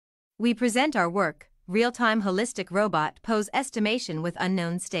we present our work, Real-Time Holistic Robot Pose Estimation with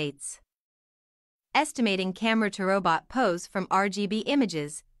Unknown States. Estimating camera-to-robot pose from RGB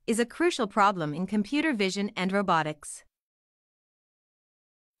images is a crucial problem in computer vision and robotics.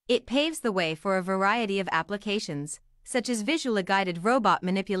 It paves the way for a variety of applications, such as visually-guided robot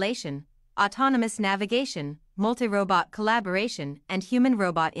manipulation, autonomous navigation, multi-robot collaboration, and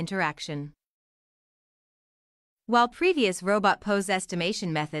human-robot interaction. While previous robot pose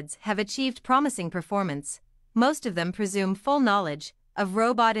estimation methods have achieved promising performance, most of them presume full knowledge of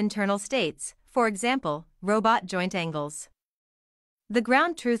robot internal states, for example, robot joint angles. The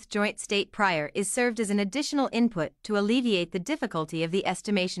ground truth joint state prior is served as an additional input to alleviate the difficulty of the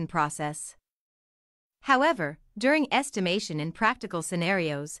estimation process. However, during estimation in practical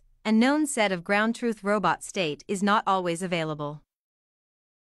scenarios, a known set of ground truth robot state is not always available.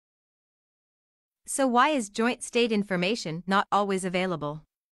 So why is joint state information not always available?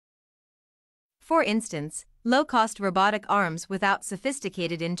 For instance, low-cost robotic arms without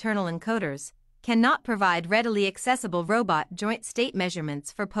sophisticated internal encoders cannot provide readily accessible robot joint state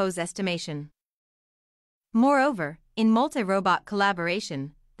measurements for pose estimation. Moreover, in multi-robot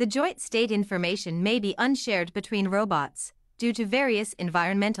collaboration, the joint state information may be unshared between robots due to various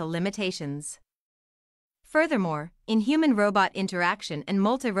environmental limitations. Furthermore, in human-robot interaction and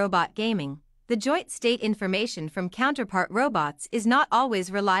multi-robot gaming, the joint state information from counterpart robots is not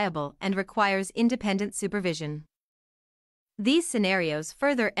always reliable and requires independent supervision. These scenarios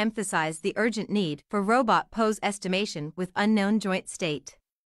further emphasize the urgent need for robot pose estimation with unknown joint state.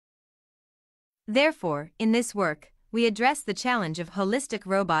 Therefore, in this work, we address the challenge of holistic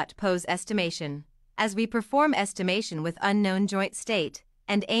robot pose estimation, as we perform estimation with unknown joint state,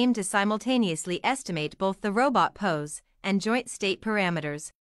 and aim to simultaneously estimate both the robot pose and joint state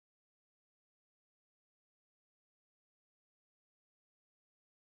parameters.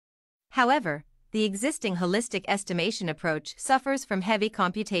 However, the existing holistic estimation approach suffers from heavy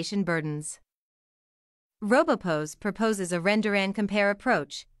computation burdens. RoboPose proposes a render-and-compare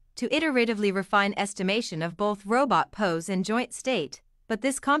approach to iteratively refine estimation of both robot pose and joint state, but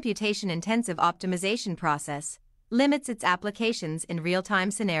this computation-intensive optimization process limits its applications in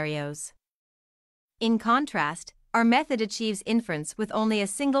real-time scenarios. In contrast, our method achieves inference with only a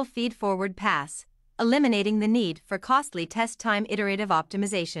single feed-forward pass, eliminating the need for costly test-time iterative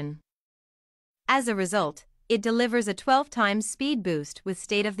optimization. As a result, it delivers a 12 times speed boost with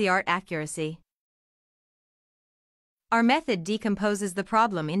state-of-the-art accuracy. Our method decomposes the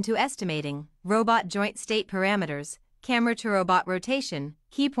problem into estimating robot joint state parameters, camera-to-robot rotation,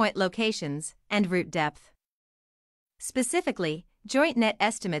 key point locations, and root depth. Specifically, joint net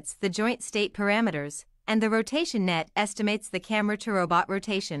estimates the joint state parameters, and the rotation net estimates the camera-to-robot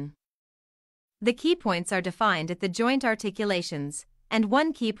rotation. The key points are defined at the joint articulations, and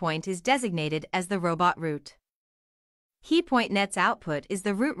one key point is designated as the robot root. Key point net's output is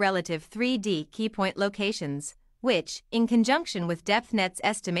the root relative 3D key point locations, which, in conjunction with depth net's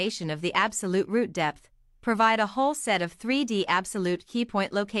estimation of the absolute root depth, provide a whole set of 3D absolute key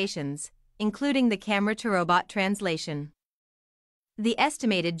point locations, including the camera-to-robot translation. The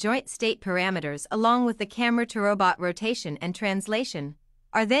estimated joint state parameters along with the camera-to-robot rotation and translation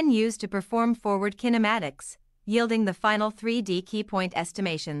are then used to perform forward kinematics, yielding the final 3D key point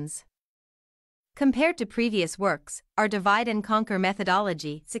estimations. Compared to previous works, our divide-and-conquer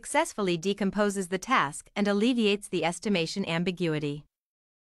methodology successfully decomposes the task and alleviates the estimation ambiguity.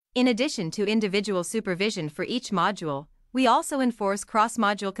 In addition to individual supervision for each module, we also enforce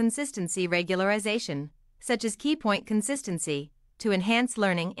cross-module consistency regularization, such as key point consistency, to enhance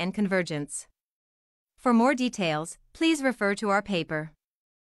learning and convergence. For more details, please refer to our paper.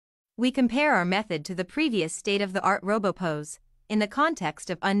 We compare our method to the previous state-of-the-art RoboPose in the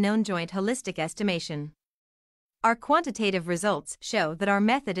context of unknown joint holistic estimation. Our quantitative results show that our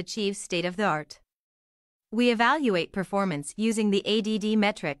method achieves state-of-the-art. We evaluate performance using the ADD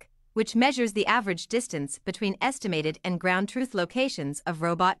metric, which measures the average distance between estimated and ground truth locations of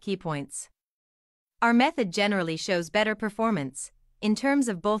robot key points. Our method generally shows better performance in terms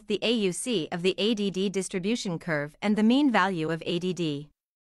of both the AUC of the ADD distribution curve and the mean value of ADD.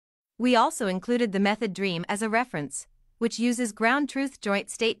 We also included the method DREAM as a reference, which uses ground truth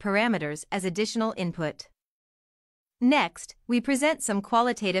joint state parameters as additional input. Next, we present some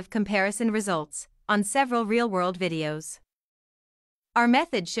qualitative comparison results on several real-world videos. Our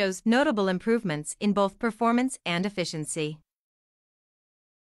method shows notable improvements in both performance and efficiency.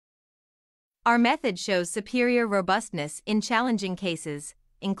 Our method shows superior robustness in challenging cases,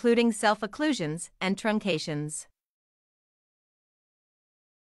 including self-occlusions and truncations.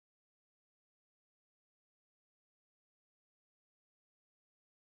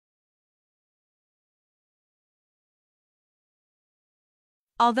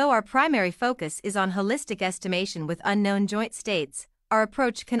 Although our primary focus is on holistic estimation with unknown joint states, our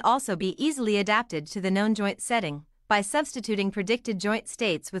approach can also be easily adapted to the known joint setting by substituting predicted joint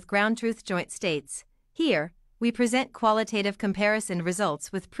states with ground truth joint states. Here, we present qualitative comparison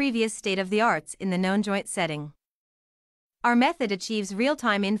results with previous state-of-the-arts in the known joint setting. Our method achieves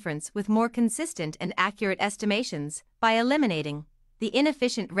real-time inference with more consistent and accurate estimations by eliminating the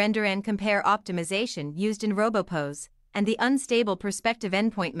inefficient render and compare optimization used in RoboPose and the unstable perspective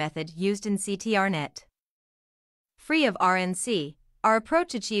endpoint method used in CTRNet. Free of RNC, our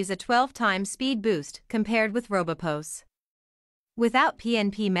approach achieves a 12 times speed boost compared with RoboPose. Without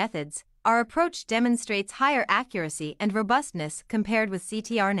PNP methods, our approach demonstrates higher accuracy and robustness compared with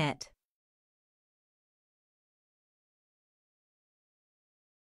CTRNet.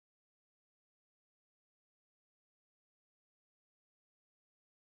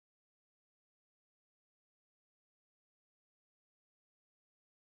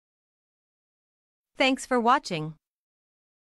 Thanks for watching.